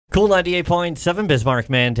Cool 98.7 Bismarck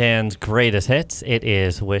Mandan's greatest hits. It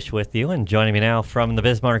is Wish With You, and joining me now from the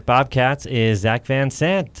Bismarck Bobcats is Zach Van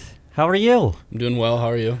Sant. How are you? I'm doing well. How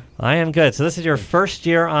are you? I am good. So this is your first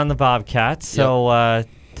year on the Bobcats. So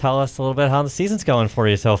tell us a little bit how the season's going for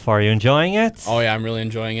you so far. Are you enjoying it? Oh, yeah, I'm really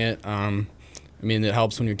enjoying it. I mean, it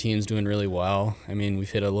helps when your team's doing really well. I mean,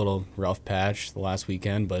 we've hit a little rough patch the last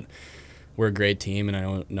weekend, but we're a great team, and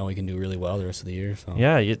I know we can do really well the rest of the year. So.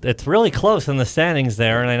 Yeah, it's really close in the standings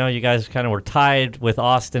there, and I know you guys kind of were tied with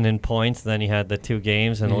Austin in points, and then you had the two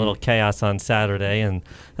games and a little chaos on Saturday, and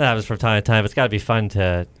that happens from time to time. It's got to be fun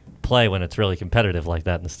to play when it's really competitive like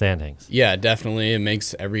that in the standings. Yeah, definitely. It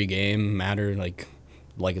makes every game matter, like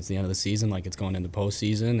it's the end of the season, like it's going into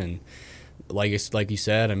postseason, and like you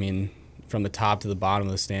said, I mean, from the top to the bottom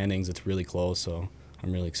of the standings, it's really close, so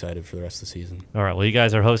I'm really excited for the rest of the season. All right. Well, you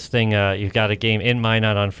guys are hosting. You've got a game in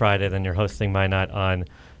Minot on Friday, then you're hosting Minot on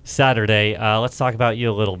Saturday. Let's talk about you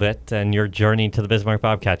a little bit and your journey to the Bismarck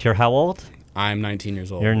Bobcats. You're how old? I'm 19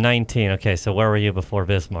 years old. You're 19. Okay. So where were you before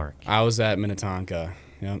Bismarck? I was at Minnetonka,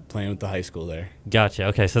 playing with the high school there. Gotcha.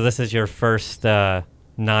 Okay. So this is your first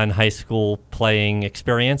non-high school playing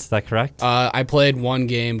experience. Is that correct? I played one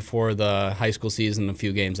game before the high school season, a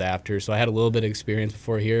few games after, so I had a little bit of experience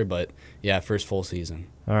before here, but yeah, first full season.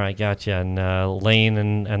 All right, gotcha. And Lane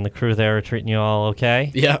and the crew there are treating you all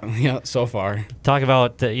okay? Yeah, so far. Talk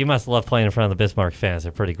about, you must love playing in front of the Bismarck fans.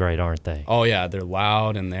 They're pretty great, aren't they? Oh, yeah, they're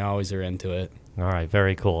loud, and they always are into it. All right,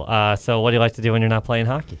 very cool. So what do you like to do when you're not playing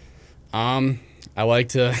hockey? I like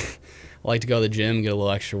to go to the gym, get a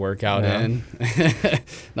little extra workout in.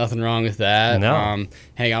 Nothing wrong with that. No.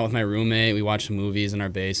 Hang out with my roommate. We watch some movies in our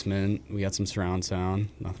basement. We got some surround sound.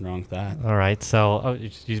 Nothing wrong with that. All right. So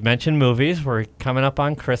you mentioned movies. We're coming up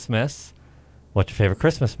on Christmas. What's your favorite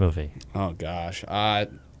Christmas movie? Oh, gosh.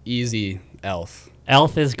 Easy, Elf.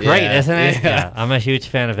 Elf is great, isn't it? Yeah. I'm a huge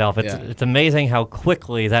fan of Elf. It's amazing how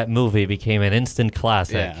quickly that movie became an instant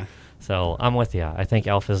classic. Yeah. So I'm with you. I think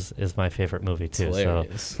Elf is my favorite movie, too. So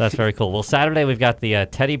Hilarious. that's very cool. Well, Saturday we've got the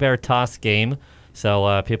teddy bear toss game.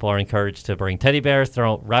 So people are encouraged to bring teddy bears,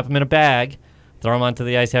 wrap them in a bag, throw them onto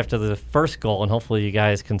the ice after the first goal, and hopefully you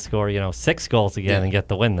guys can score 6 goals again and get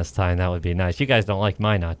the win this time. That would be nice. You guys don't like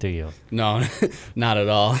Minot, do you? No, not at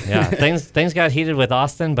all. Yeah, things got heated with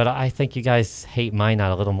Austin, but I think you guys hate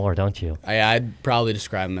Minot a little more, don't you? I'd probably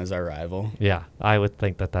describe him as our rival. Yeah, I would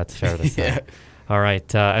think that's fair to say. Yeah. All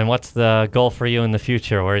right, and what's the goal for you in the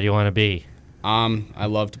future? Where do you want to be? I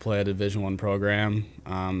love to play a Division I program.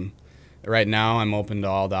 Right now, I'm open to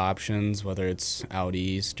all the options, whether it's out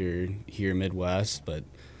east or here Midwest. But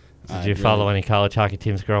did you follow any college hockey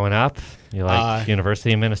teams growing up? You like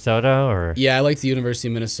University of Minnesota, or? Yeah, I like the University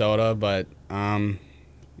of Minnesota, but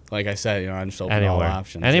like I said, I'm just open to all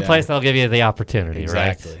options. Any place that'll give you the opportunity,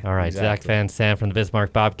 exactly. Right? All right, exactly. Zach Van Sant from the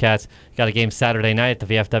Bismarck Bobcats. Got a game Saturday night at the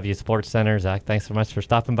VFW Sports Center. Zach, thanks so much for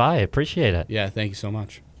stopping by. I appreciate it. Yeah, thank you so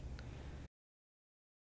much.